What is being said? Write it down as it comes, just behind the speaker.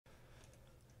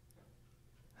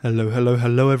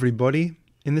Hello everybody.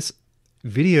 In this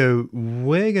video,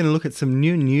 we're going to look at some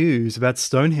new news about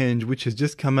Stonehenge, which has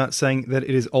just come out saying that it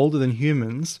is older than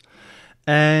humans.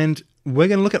 And we're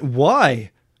going to look at why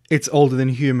it's older than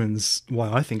humans,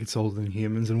 why I think it's older than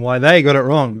humans, and why they got it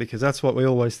wrong, because that's what we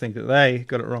always think, that they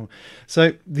got it wrong.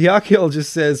 So the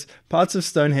archaeologist says parts of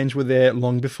Stonehenge were there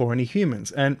long before any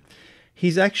humans. And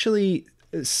he's actually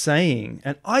saying,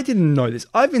 and I didn't know this,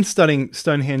 I've been studying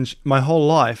Stonehenge my whole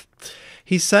life.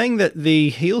 He's saying that the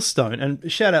heel stone,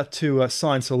 and shout out to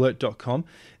sciencealert.com,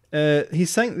 he's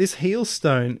saying this heel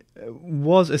stone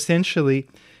was essentially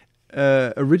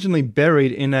originally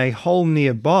buried in a hole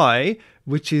nearby,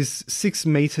 which is 6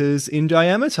 meters in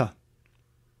diameter.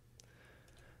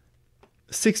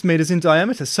 6 meters in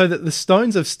diameter, so that the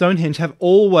stones of Stonehenge have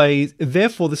always,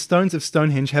 therefore the stones of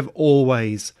Stonehenge have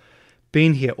always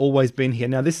been here, always been here.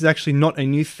 Now, this is actually not a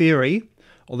new theory,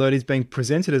 although it is being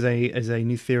presented as a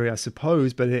new theory, I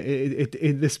suppose, but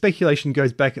the speculation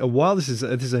goes back a while. This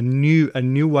is a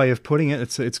new way of putting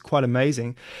it. It's quite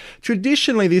amazing.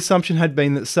 Traditionally, the assumption had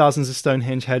been that sarsens of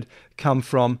Stonehenge had come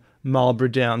from Marlborough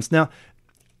Downs. Now,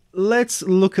 let's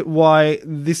look at why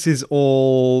this is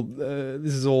all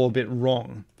a bit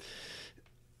wrong,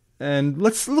 and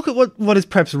let's look at what is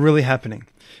perhaps really happening.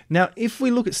 Now, if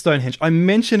we look at Stonehenge, I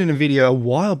mentioned in a video a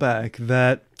while back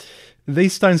that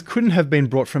these stones couldn't have been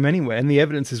brought from anywhere, and the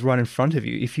evidence is right in front of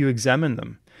you. If you examine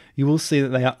them, you will see that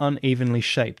they are unevenly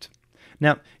shaped.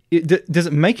 Now, does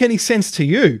it make any sense to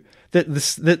you that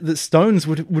the stones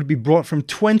would be brought from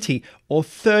 20 or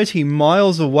 30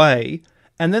 miles away,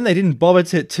 and then they didn't bother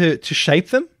to shape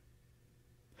them?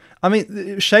 I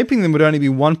mean, shaping them would only be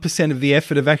 1% of the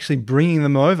effort of actually bringing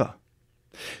them over.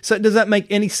 So does that make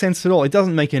any sense at all? It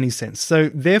doesn't make any sense. So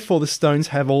therefore, the stones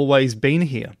have always been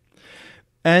here.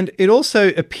 And it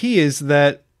also appears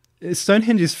that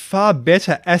Stonehenge is far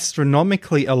better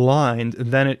astronomically aligned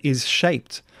than it is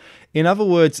shaped. In other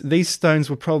words, these stones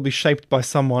were probably shaped by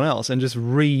someone else and just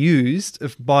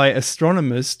reused by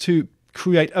astronomers to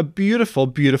create a beautiful,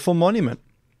 beautiful monument.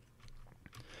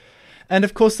 And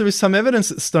of course, there is some evidence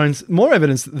that more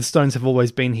evidence that the stones have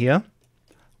always been here.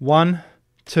 1,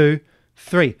 2,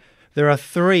 3. There are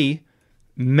 3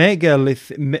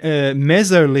 Mesolithic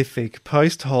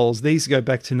post holes. These go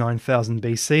back to 9000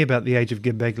 BC, about the age of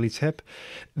Göbekli Tepe.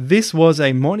 This was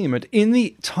a monument in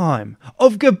the time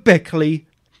of Göbekli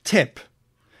Tepe.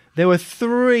 There were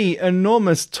 3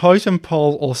 enormous totem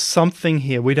poles or something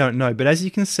here. We don't know. But as you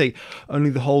can see,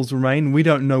 only the holes remain. We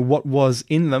don't know what was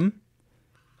in them.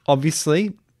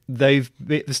 Obviously, the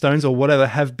stones or whatever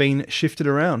have been shifted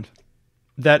around.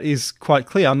 That is quite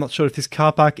clear. I'm not sure if this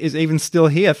car park is even still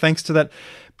here, thanks to that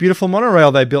beautiful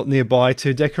monorail they built nearby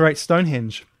to decorate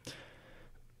Stonehenge.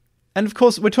 And of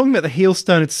course, we're talking about the heel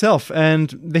stone itself, and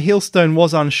the heel stone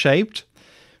was unshaped.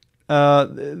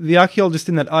 The archaeologist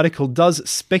in that article does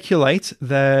speculate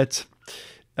that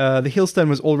the heel stone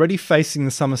was already facing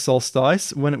the summer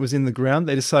solstice when it was in the ground.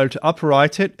 They decided to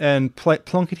upright it and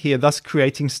plonk it here, thus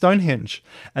creating Stonehenge.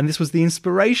 And this was the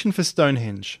inspiration for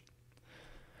Stonehenge.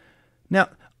 Now,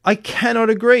 I cannot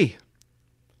agree.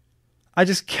 I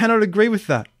just cannot agree with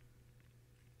that.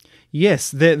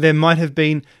 Yes, there might have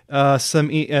been some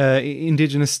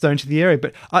indigenous stone to the area,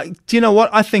 but do you know what?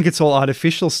 I think it's all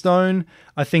artificial stone.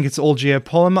 I think it's all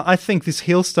geopolymer. I think this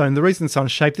heel stone, the reason it's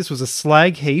unshaped, this was a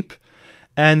slag heap,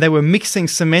 and they were mixing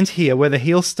cement here where the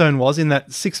heel stone was, in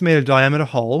that 6 meter diameter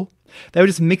hole. They were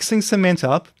just mixing cement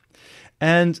up.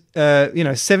 And,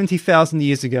 70,000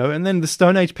 years ago, and then the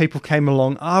Stone Age people came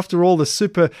along. After all the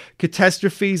super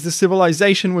catastrophes, the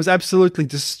civilization was absolutely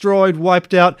destroyed,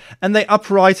 wiped out, and they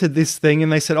uprighted this thing,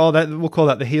 and they said, we'll call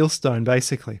that the heel stone,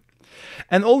 basically.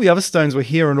 And all the other stones were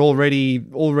here and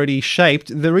already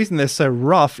shaped. The reason they're so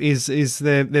rough is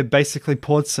they're basically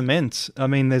poured cement. I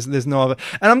mean, there's no other.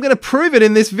 And I'm going to prove it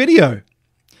in this video.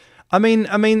 I mean,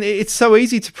 it's so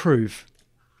easy to prove.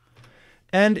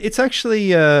 And it's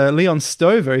actually Leon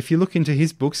Stover. If you look into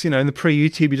his books, in the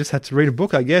pre-YouTube, you just had to read a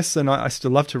book, I guess, and I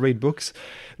still love to read books.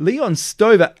 Leon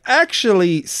Stover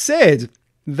actually said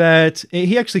that,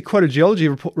 he actually quoted geology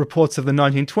reports of the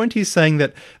 1920s saying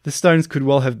that the stones could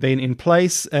well have been in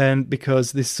place, and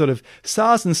because this sort of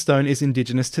sarsen stone is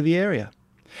indigenous to the area.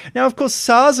 Now, of course,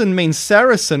 sarsen means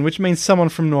Saracen, which means someone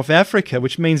from North Africa,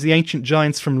 which means the ancient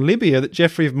giants from Libya that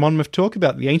Geoffrey of Monmouth talk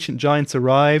about. The ancient giants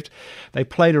arrived, they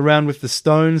played around with the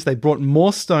stones, they brought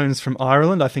more stones from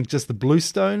Ireland, I think just the blue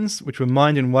stones, which were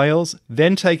mined in Wales,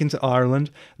 then taken to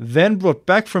Ireland, then brought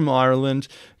back from Ireland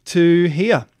to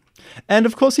here. And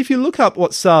of course, if you look up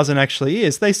what sarsen actually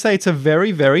is, they say it's a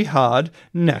very, very hard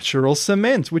natural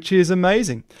cement, which is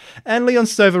amazing. And Leon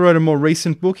Stover wrote a more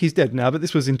recent book. He's dead now, but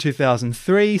this was in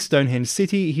 2003, Stonehenge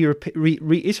City. He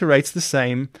reiterates the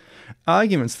same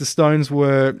arguments. The stones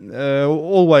were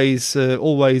always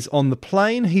on the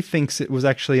plain. He thinks it was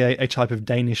actually a type of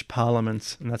Danish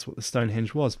parliament, and that's what the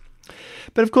Stonehenge was.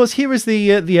 But of course, here is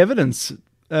the evidence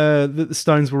that the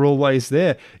stones were always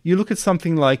there. You look at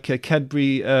something like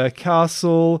Cadbury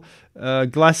Castle,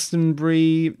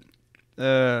 Glastonbury,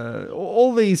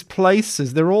 all these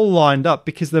places, they're all lined up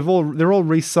because they're all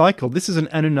recycled. This is an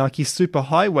Anunnaki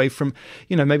superhighway from,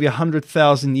 maybe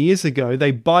 100,000 years ago.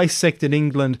 They bisected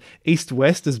England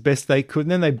east-west as best they could,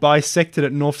 and then they bisected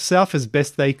it north-south as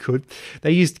best they could.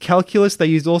 They used calculus, they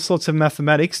used all sorts of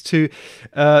mathematics to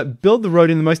build the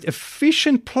road in the most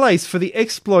efficient place for the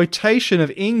exploitation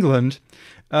of England.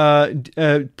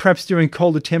 Perhaps during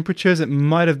colder temperatures, it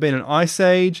might have been an ice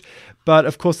age, but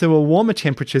of course there were warmer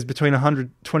temperatures between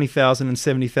 120,000 and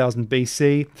 70,000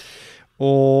 BC,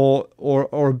 or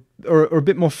a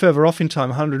bit more further off in time,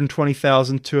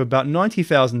 120,000 to about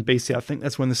 90,000 BC. I think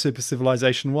that's when the super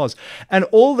civilization was. And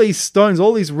all these stones,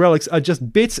 all these relics are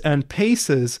just bits and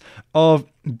pieces of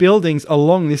buildings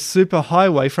along this super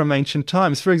highway from ancient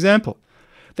times. For example,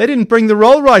 they didn't bring the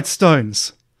Rollright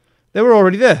stones. They were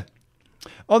already there.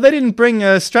 Oh, they didn't bring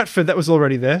Stratford, that was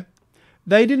already there.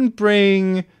 They didn't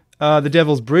bring the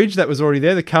Devil's Bridge, that was already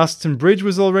there. The Castleton Bridge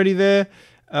was already there.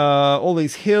 All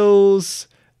these hills,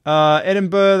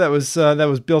 Edinburgh, that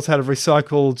was built out of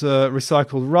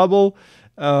recycled rubble.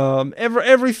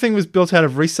 Everything was built out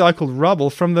of recycled rubble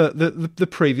from the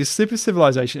previous super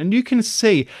civilization. And you can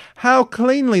see how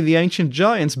cleanly the ancient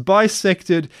giants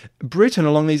bisected Britain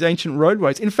along these ancient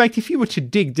roadways. In fact, if you were to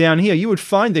dig down here, you would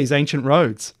find these ancient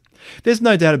roads. There's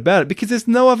no doubt about it, because there's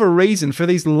no other reason for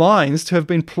these lines to have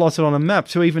been plotted on a map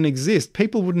to even exist.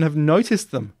 People wouldn't have noticed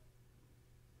them.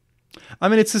 I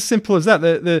mean, it's as simple as that.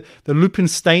 The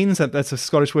Lupensteins, that's a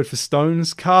Scottish word for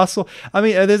stones, castle. I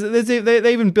mean,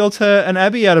 they even built an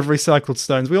abbey out of recycled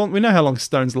stones. We know how long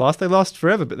stones last. They last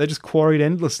forever, but they're just quarried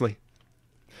endlessly.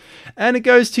 And it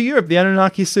goes to Europe, the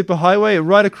Anunnaki superhighway,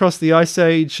 right across the Ice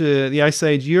Age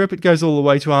Europe. It goes all the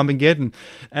way to Armageddon.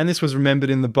 And this was remembered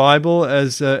in the Bible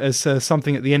as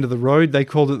something at the end of the road. They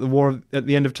called it the war at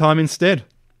the end of time instead.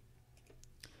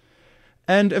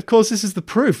 And of course, this is the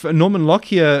proof. Norman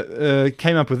Lockyer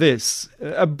came up with this.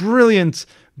 A brilliant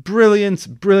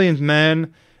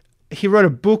man. He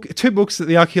wrote two books that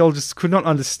the archaeologists could not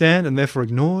understand and therefore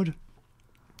ignored.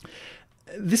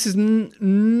 This is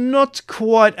not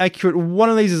quite accurate. One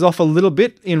of these is off a little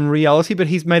bit in reality, but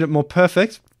he's made it more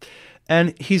perfect.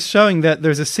 And he's showing that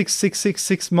there's a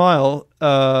 6,666 mile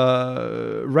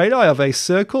radii of a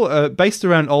circle based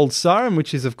around Old Sarum,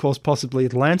 which is, of course, possibly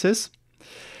Atlantis.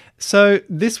 So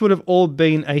this would have all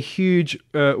been a huge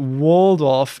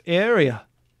walled-off area.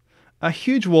 A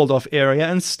huge walled-off area.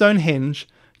 And Stonehenge,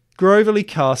 Groverley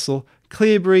Castle,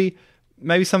 Cleobury,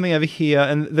 maybe something over here,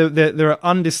 and there are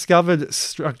undiscovered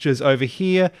structures over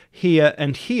here, here,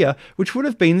 and here, which would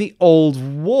have been the old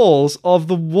walls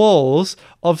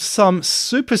of some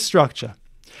superstructure.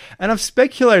 And I've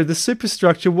speculated the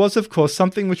superstructure was, of course,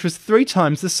 something which was 3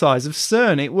 times the size of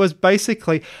CERN. It was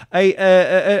basically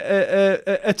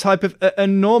a type of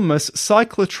enormous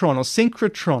cyclotron or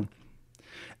synchrotron.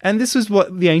 And this is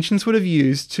what the ancients would have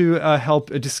used to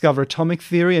help discover atomic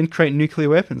theory and create nuclear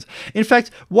weapons. In fact,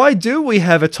 why do we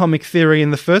have atomic theory in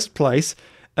the first place?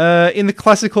 In the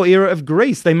classical era of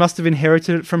Greece, they must have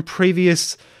inherited it from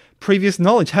previous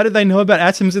knowledge. How did they know about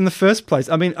atoms in the first place?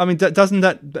 I mean, doesn't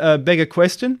that beg a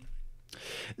question?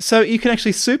 So you can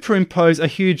actually superimpose a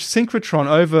huge synchrotron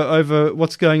over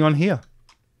what's going on here.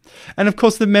 And of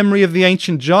course, the memory of the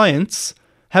ancient giants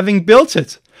having built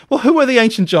it. Well, who were the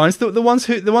ancient giants? The ones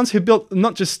who built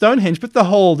not just Stonehenge, but the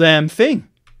whole damn thing.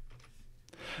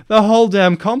 The whole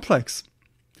damn complex.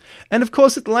 And of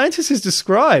course, Atlantis is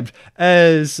described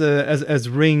as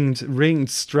ringed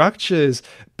structures.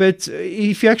 But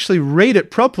if you actually read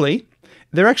it properly,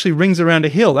 they're actually rings around a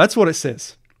hill. That's what it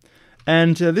says.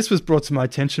 And this was brought to my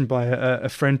attention by a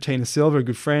friend, Tina Silver, a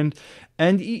good friend.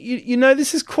 And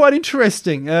this is quite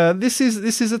interesting. This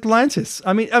is Atlantis.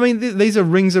 I mean, these are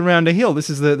rings around a hill. This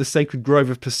is the sacred grove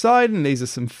of Poseidon. These are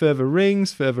some further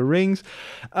rings.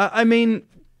 I mean,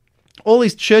 all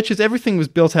these churches, everything was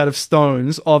built out of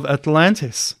stones of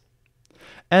Atlantis.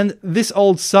 And this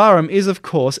old Sarum is, of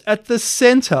course, at the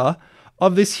center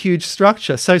of this huge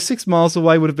structure. So 6 miles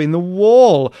away would have been the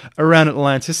wall around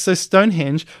Atlantis. So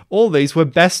Stonehenge, all these were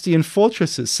bastion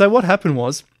fortresses. So what happened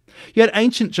was, you had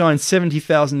ancient giants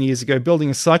 70,000 years ago building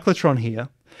a cyclotron here.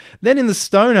 Then in the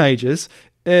Stone Ages,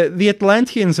 the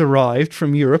Atlanteans arrived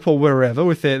from Europe or wherever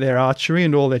with their archery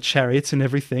and all their chariots and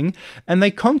everything, and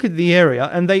they conquered the area,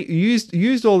 and they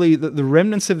used all the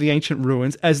remnants of the ancient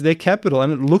ruins as their capital,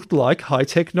 and it looked like high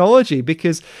technology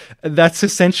because that's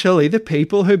essentially the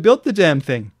people who built the damn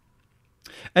thing.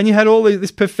 And you had all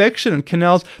this perfection and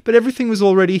canals, but everything was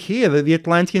already here. The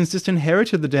Atlanteans just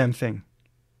inherited the damn thing.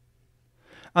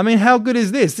 I mean, how good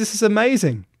is this? This is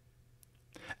amazing.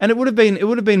 And it would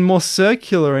have been more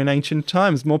circular in ancient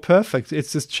times, more perfect.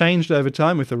 It's just changed over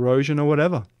time with erosion or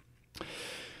whatever.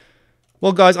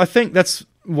 Well, guys, I think that's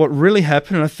what really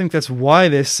happened, and I think that's why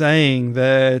they're saying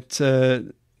that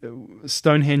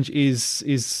Stonehenge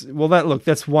is well.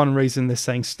 That's one reason they're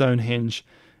saying Stonehenge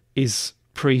is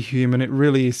pre-human. It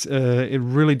really is. It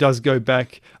really does go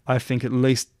back, I think, at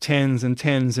least tens and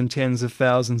tens and tens of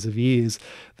thousands of years.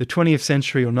 The 20th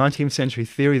century or 19th century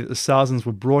theory that the Sarsens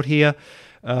were brought here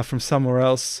from somewhere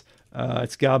else,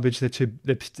 it's garbage. They're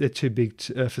too big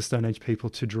for Stone Age people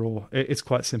to draw. It's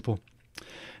quite simple.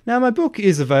 Now, my book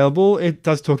is available. It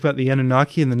does talk about the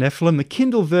Anunnaki and the Nephilim. The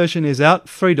Kindle version is out,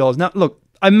 $3. Now, look,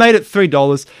 I made it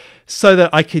 $3 so that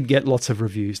I could get lots of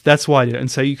reviews. That's why I did it, and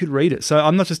so you could read it. So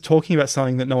I'm not just talking about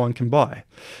something that no one can buy.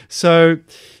 So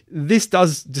this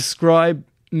does describe.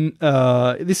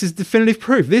 This is definitive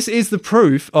proof. This is the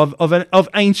proof of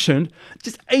ancient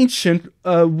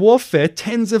warfare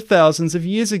tens of thousands of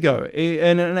years ago,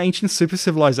 and an ancient super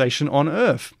civilization on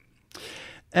Earth.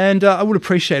 And I would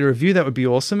appreciate a review. That would be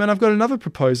awesome. And I've got another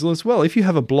proposal as well. If you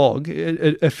have a blog,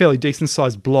 a fairly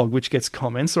decent-sized blog which gets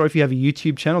comments, or if you have a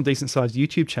YouTube channel, decent-sized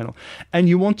YouTube channel, and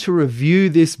you want to review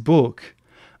this book,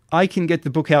 I can get the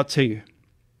book out to you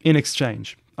in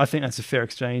exchange. I think that's a fair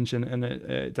exchange, and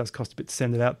it does cost a bit to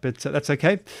send it out, but that's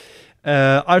okay.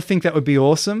 I think that would be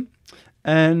awesome.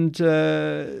 And,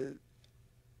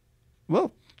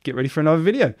 well, get ready for another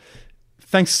video.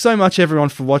 Thanks so much, everyone,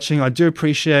 for watching. I do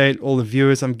appreciate all the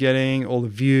viewers I'm getting, all the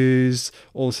views,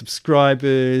 all the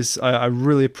subscribers. I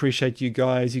really appreciate you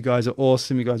guys. You guys are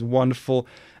awesome. You guys are wonderful.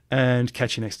 And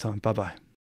catch you next time. Bye-bye.